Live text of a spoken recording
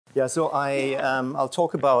Yeah, so I'll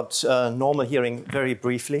talk about normal hearing very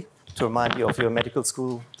briefly to remind you of your medical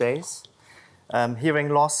school days. Hearing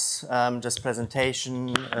loss, just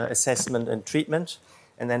presentation, assessment, and treatment,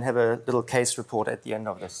 and then have a little case report at the end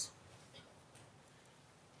of this.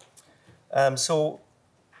 So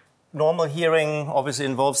normal hearing obviously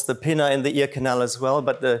involves the pinna and the ear canal as well,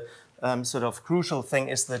 but the sort of crucial thing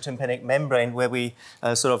is the tympanic membrane, where we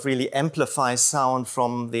sort of really amplify sound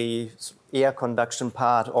from the air conduction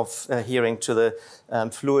part of hearing to the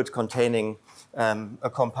fluid-containing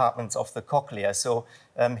compartments of the cochlea. So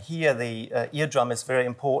here the eardrum is very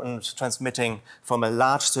important, transmitting from a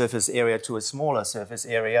large surface area to a smaller surface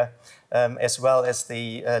area, as well as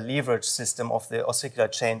the leverage system of the ossicular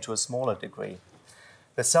chain to a smaller degree.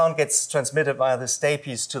 The sound gets transmitted via the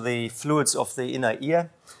stapes to the fluids of the inner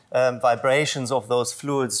ear. Vibrations of those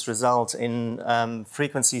fluids result in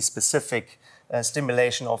frequency-specific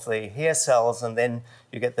stimulation of the hair cells, and then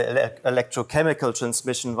you get the electrochemical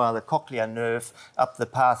transmission via the cochlear nerve up the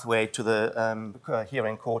pathway to the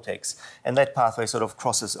hearing cortex. And that pathway sort of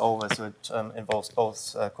crosses over, so it involves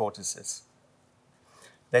both cortices.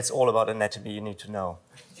 That's all about anatomy you need to know.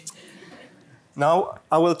 Now,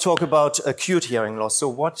 I will talk about acute hearing loss. So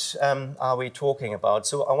what are we talking about?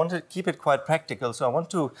 So I want to keep it quite practical. So I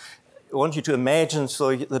want you to imagine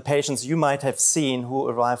the patients you might have seen who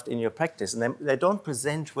arrived in your practice. And they don't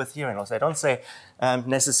present with hearing loss. They don't say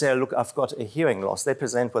necessarily, look, I've got a hearing loss. They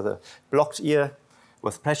present with a blocked ear,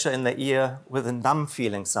 with pressure in the ear, with a numb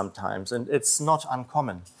feeling sometimes. And it's not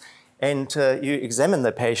uncommon. And you examine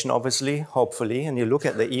the patient, obviously, hopefully, and you look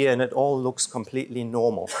at the ear, and it all looks completely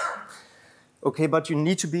normal. Okay, but you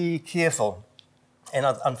need to be careful. And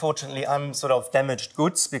unfortunately, I'm sort of damaged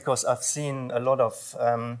goods because I've seen a lot of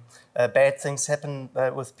bad things happen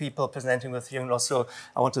with people presenting with hearing loss. So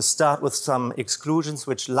I want to start with some exclusions,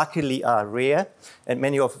 which luckily are rare. And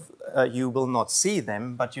many of you will not see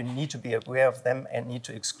them, but you need to be aware of them and need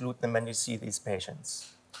to exclude them when you see these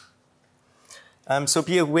patients. So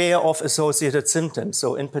be aware of associated symptoms.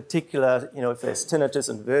 So in particular, if there's tinnitus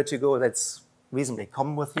and vertigo, that's reasonably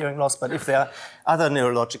common with hearing loss, but if there are other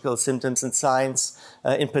neurological symptoms and signs,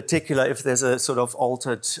 in particular if there's a sort of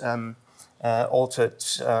altered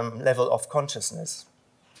level of consciousness,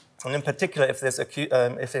 and in particular if there's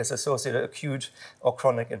associated acute or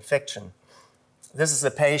chronic infection. This is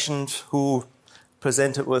a patient who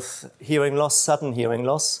presented with hearing loss, sudden hearing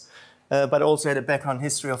loss, but also had a background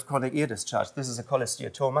history of chronic ear discharge. This is a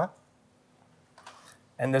cholesteatoma,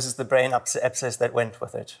 and this is the brain abscess that went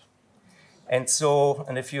with it. And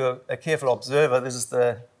if you're a careful observer, this is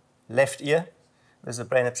the left ear. There's a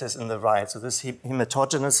brain abscess in the right. So this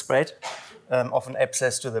hematogenous spread of an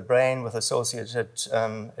abscess to the brain with associated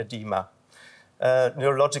edema.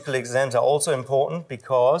 Neurological exams are also important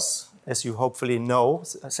because, as you hopefully know,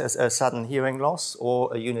 a sudden hearing loss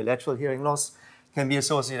or a unilateral hearing loss can be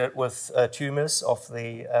associated with tumors of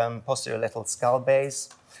the posterior lateral skull base.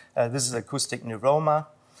 This is acoustic neuroma.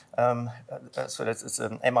 So it's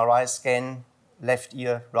an MRI scan, left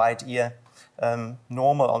ear, right ear,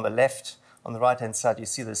 normal on the left. On the right-hand side, you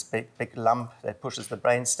see this big lump that pushes the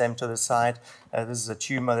brainstem to the side. This is a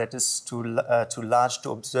tumor that is too large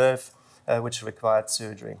to observe, which required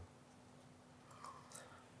surgery.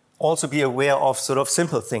 Also be aware of sort of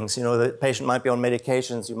simple things. The patient might be on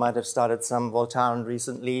medications. You might have started some Voltaren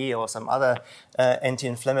recently or some other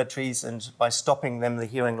anti-inflammatories, and by stopping them, the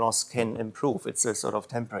hearing loss can improve. It's a sort of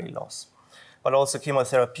temporary loss. But also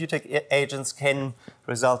chemotherapeutic agents can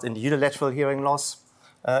result in unilateral hearing loss.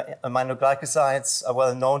 Aminoglycosides are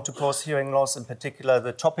well known to cause hearing loss. In particular,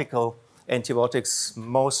 the topical antibiotics,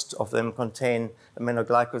 most of them contain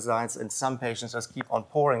aminoglycosides, and some patients just keep on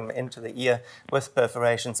pouring them into the ear with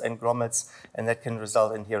perforations and grommets, and that can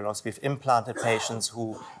result in hearing loss. We've implanted patients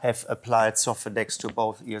who have applied Softedex to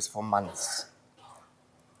both ears for months.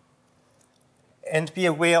 And be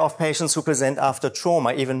aware of patients who present after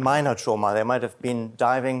trauma, even minor trauma. They might have been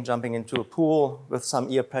diving, jumping into a pool with some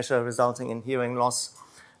ear pressure resulting in hearing loss.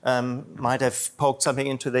 Might have poked something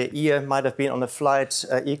into their ear, might have been on a flight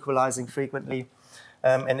equalizing frequently.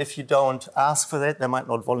 And if you don't ask for that, they might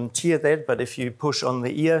not volunteer that, but if you push on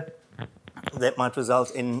the ear, that might result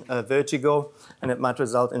in vertigo, and it might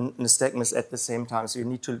result in nystagmus at the same time, so you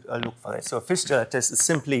need to look for that. So a fistula test is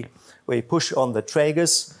simply where you push on the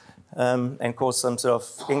tragus and cause some sort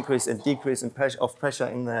of increase and decrease in pressure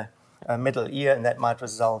in the middle ear, and that might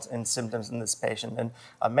result in symptoms in this patient. And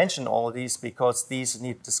I mention all of these because these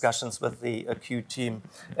need discussions with the acute team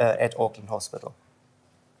at Auckland Hospital.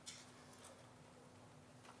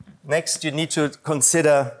 Next, you need to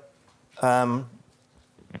consider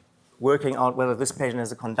working out whether this patient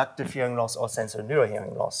has a conductive hearing loss or sensorineural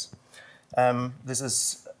hearing loss. This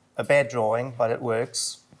is a bad drawing, but it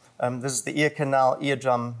works. This is the ear canal,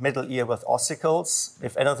 eardrum, middle ear with ossicles.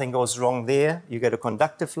 If anything goes wrong there, you get a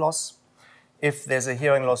conductive loss. If there's a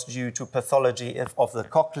hearing loss due to pathology of the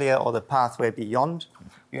cochlea or the pathway beyond,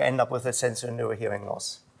 you end up with a sensorineural hearing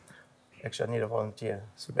loss. Actually, I need a volunteer,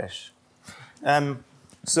 Subesh.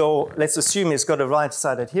 So let's assume he's got a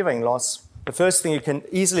right-sided hearing loss. The first thing you can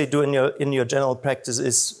easily do in your general practice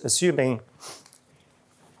is assuming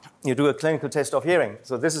you do a clinical test of hearing.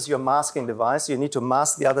 So this is your masking device. You need to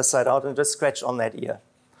mask the other side out and just scratch on that ear.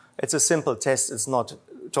 It's a simple test. It's not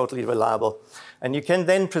totally reliable. And you can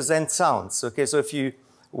then present sounds. Okay, so if you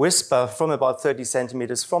whisper from about 30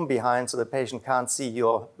 centimeters from behind so the patient can't see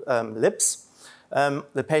your lips,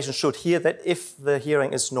 the patient should hear that if the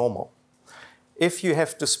hearing is normal. If you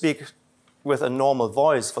have to speak with a normal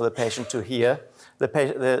voice for the patient to hear,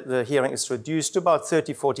 the hearing is reduced to about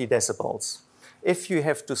 30, 40 decibels. If you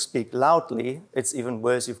have to speak loudly, it's even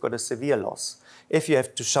worse. You've got a severe loss. If you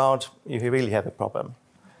have to shout, you really have a problem.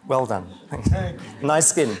 Well done. Nice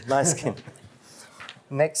skin, nice skin.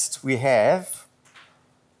 Next, we have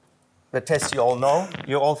the test you all know.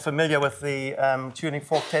 You're all familiar with the tuning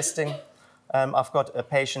fork testing. I've got a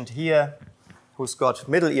patient here who's got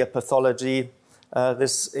middle ear pathology.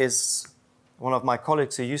 This is one of my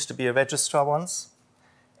colleagues who used to be a registrar once.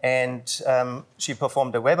 And she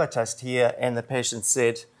performed a Weber test here, and the patient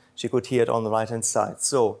said she could hear it on the right-hand side.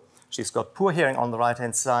 So she's got poor hearing on the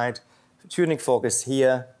right-hand side. The tuning fork is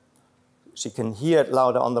here. She can hear it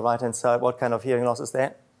louder on the right-hand side. What kind of hearing loss is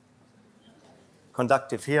that?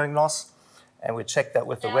 Conductive hearing loss. And we check that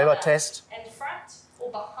with the Weber test. In front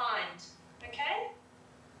or behind, okay?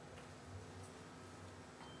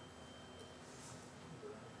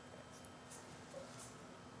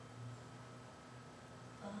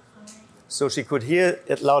 So she could hear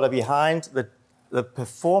it louder behind. The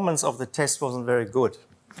performance of the test wasn't very good,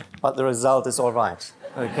 but the result is all right.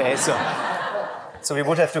 Okay, so we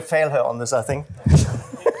would have to fail her on this, I think.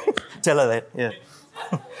 Tell her that, yeah.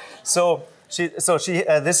 So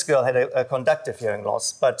this girl had a conductive hearing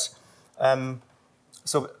loss, but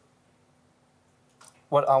so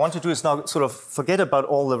what I want to do is now sort of forget about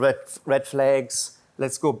all the red flags.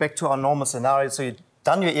 Let's go back to our normal scenario. So you've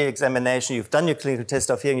done your ear examination, you've done your clinical test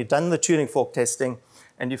of hearing, you've done the tuning fork testing,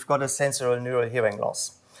 and you've got a sensorineural hearing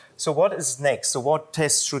loss. So what is next? So what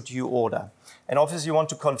tests should you order? And obviously you want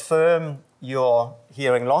to confirm your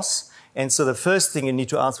hearing loss. And so the first thing you need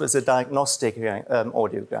to answer is a diagnostic hearing,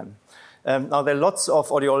 audiogram. Now, there are lots of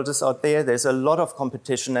audiologists out there. There's a lot of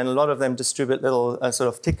competition, and a lot of them distribute little sort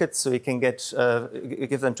of tickets so you can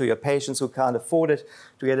give them to your patients who can't afford it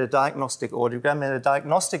to get a diagnostic audiogram. And a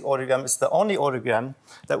diagnostic audiogram is the only audiogram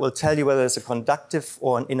that will tell you whether it's a conductive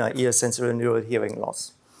or an inner ear sensorineural hearing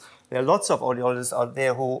loss. There are lots of audiologists out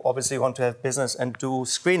there who obviously want to have business and do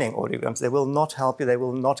screening audiograms. They will not help you. They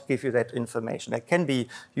will not give you that information. They can be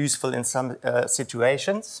useful in some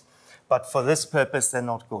situations, but for this purpose, they're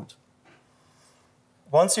not good.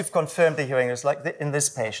 Once you've confirmed the hearing, it's like in this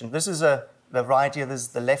patient. This is the right ear, this is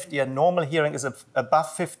the left ear. Normal hearing is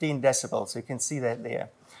above 15 decibels, so you can see that there.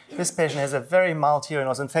 This patient has a very mild hearing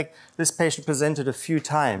loss. In fact, this patient presented a few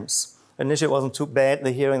times. Initially, it wasn't too bad,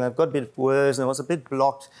 the hearing. It got a bit worse, and it was a bit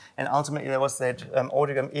blocked. And ultimately, there was that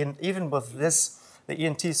audiogram. Even with this, the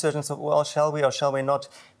ENT surgeon said, well, shall we or shall we not?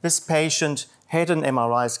 This patient had an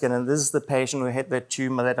MRI scan, and this is the patient who had that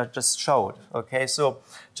tumor that I just showed. Okay, so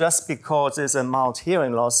just because there's a mild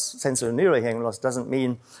hearing loss, sensorineural hearing loss, doesn't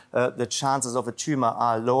mean the chances of a tumor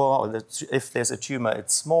are lower, or that if there's a tumor,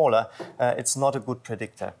 it's smaller. It's not a good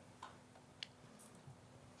predictor.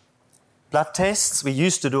 Blood tests, we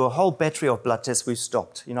used to do a whole battery of blood tests. We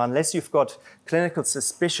stopped. You know, unless you've got clinical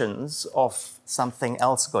suspicions of something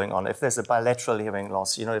else going on. If there's a bilateral hearing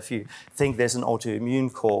loss, you know, if you think there's an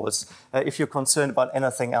autoimmune cause, if you're concerned about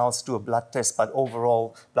anything else, do a blood test. But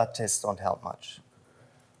overall, blood tests don't help much.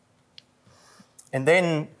 And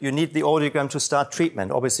then you need the audiogram to start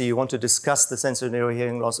treatment. Obviously, you want to discuss the sensorineural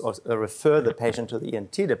hearing loss or refer the patient to the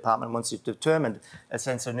ENT department once you've determined a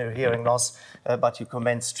sensorineural hearing loss, but you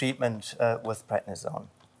commence treatment with prednisone.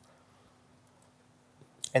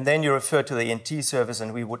 And then you refer to the ENT service,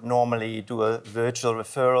 and we would normally do a virtual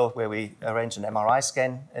referral where we arrange an MRI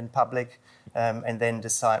scan in public and then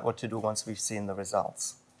decide what to do once we've seen the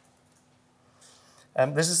results.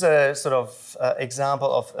 This is a sort of example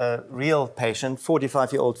of a real patient,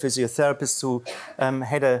 45-year-old physiotherapist who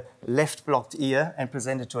had a left blocked ear and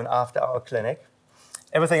presented to an after-hour clinic.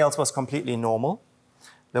 Everything else was completely normal.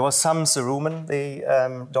 There was some cerumen,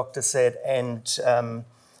 the doctor said, and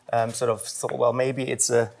sort of thought, well, maybe it's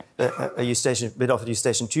a bit of a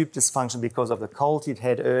eustachian tube dysfunction because of the cold he'd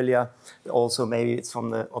had earlier. Also, maybe it's from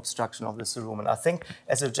the obstruction of the cerumen. I think,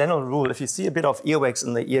 as a general rule, if you see a bit of earwax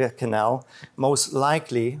in the ear canal, most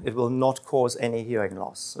likely it will not cause any hearing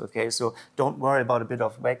loss. Okay, so don't worry about a bit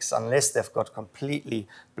of wax unless they've got completely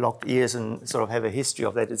blocked ears and sort of have a history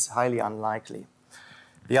of that. It's highly unlikely.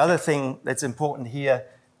 The other thing that's important here,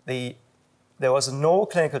 there was no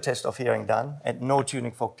clinical test of hearing done and no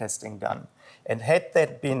tuning fork testing done. And had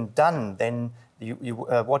that been done, then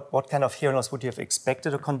what kind of hearing loss would you have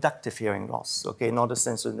expected? A conductive hearing loss, okay, not a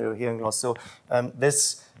sensorineural hearing loss. So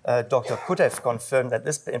this doctor could have confirmed that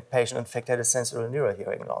this patient, in fact, had a sensorineural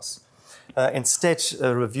hearing loss. Instead,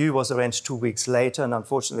 a review was arranged 2 weeks later, and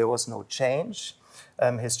unfortunately, there was no change.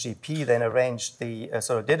 His GP then arranged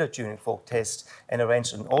did a tuning fork test and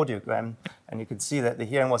arranged an audiogram. And you can see that the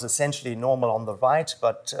hearing was essentially normal on the right,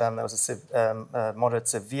 but there was a moderate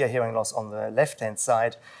severe hearing loss on the left-hand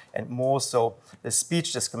side. And more so, the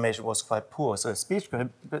speech discrimination was quite poor. So speech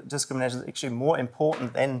discrimination is actually more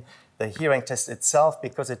important than the hearing test itself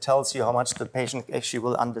because it tells you how much the patient actually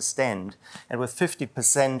will understand. And with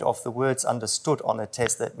 50% of the words understood on a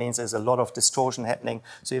test, that means there's a lot of distortion happening.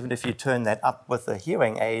 So even if you turn that up with a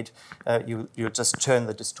hearing aid, you just turn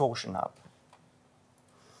the distortion up.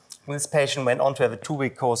 This patient went on to have a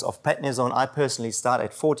 2-week course of prednisone. I personally start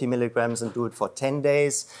at 40 milligrams and do it for 10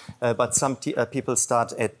 days, but some people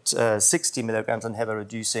start at 60 milligrams and have a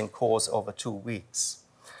reducing course over 2 weeks.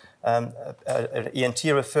 ENT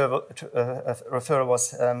referral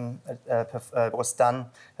was done,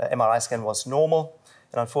 MRI scan was normal,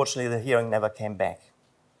 and unfortunately the hearing never came back.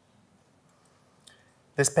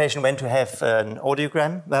 This patient went to have an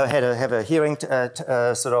audiogram, have a hearing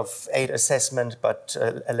sort of aid assessment, but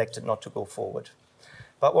elected not to go forward.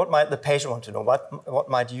 But what might the patient want to know? What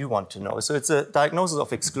might you want to know? So it's a diagnosis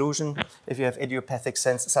of exclusion. If you have idiopathic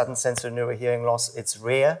sudden sensorineural hearing loss, it's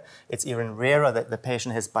rare. It's even rarer that the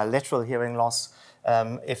patient has bilateral hearing loss.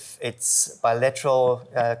 If it's bilateral,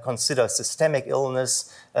 consider systemic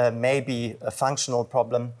illness, maybe a functional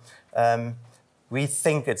problem. We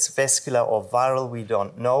think it's vascular or viral, we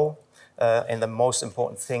don't know. And the most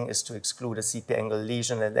important thing is to exclude a CP angle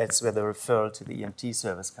lesion, and that's where the referral to the ENT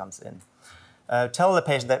service comes in. Tell the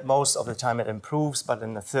patient that most of the time it improves, but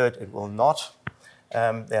in the third it will not.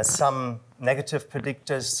 There are some negative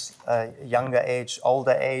predictors, younger age,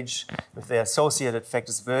 older age, with the associated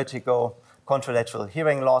factors, vertigo, contralateral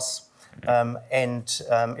hearing loss, and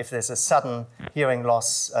if there's a sudden hearing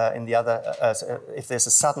loss if there's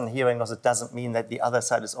a sudden hearing loss, it doesn't mean that the other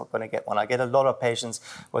side is not going to get one. I get a lot of patients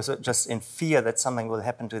who are just in fear that something will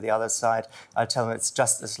happen to the other side. I tell them it's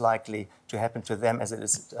just as likely to happen to them as it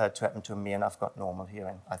is to happen to me, and I've got normal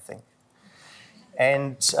hearing, I think.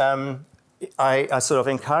 And I sort of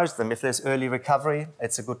encourage them, if there's early recovery,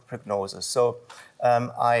 it's a good prognosis. So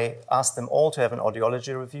I asked them all to have an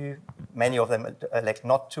audiology review. Many of them elect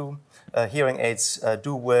not to. Hearing aids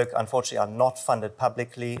do work, unfortunately are not funded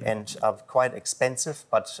publicly and are quite expensive,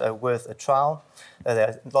 but worth a trial. There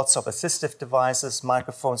are lots of assistive devices,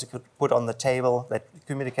 microphones you could put on the table that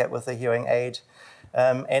communicate with the hearing aid.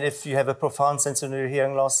 And if you have a profound sensorineural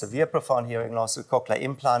hearing loss, severe profound hearing loss, a cochlear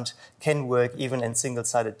implant can work even in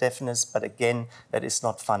single-sided deafness, but again, that is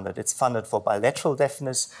not funded. It's funded for bilateral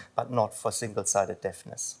deafness, but not for single-sided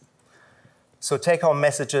deafness. So take-home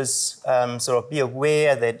messages, sort of be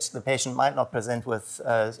aware that the patient might not present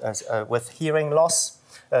with hearing loss.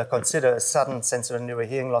 Consider a sudden sensorineural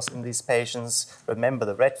hearing loss in these patients. Remember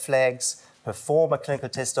the red flags. Perform a clinical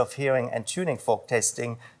test of hearing and tuning fork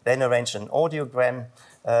testing, then arrange an audiogram,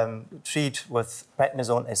 treat with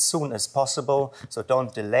prednisone as soon as possible, so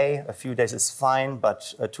don't delay. A few days is fine,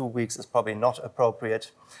 but 2 weeks is probably not appropriate,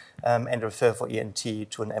 and refer for ENT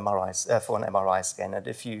to an MRI scan. And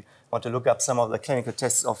if you want to look up some of the clinical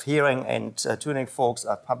tests of hearing and tuning forks,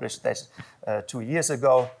 I published that 2 years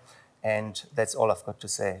ago, and that's all I've got to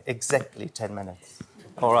say. Exactly 10 minutes.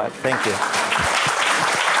 All right, thank you.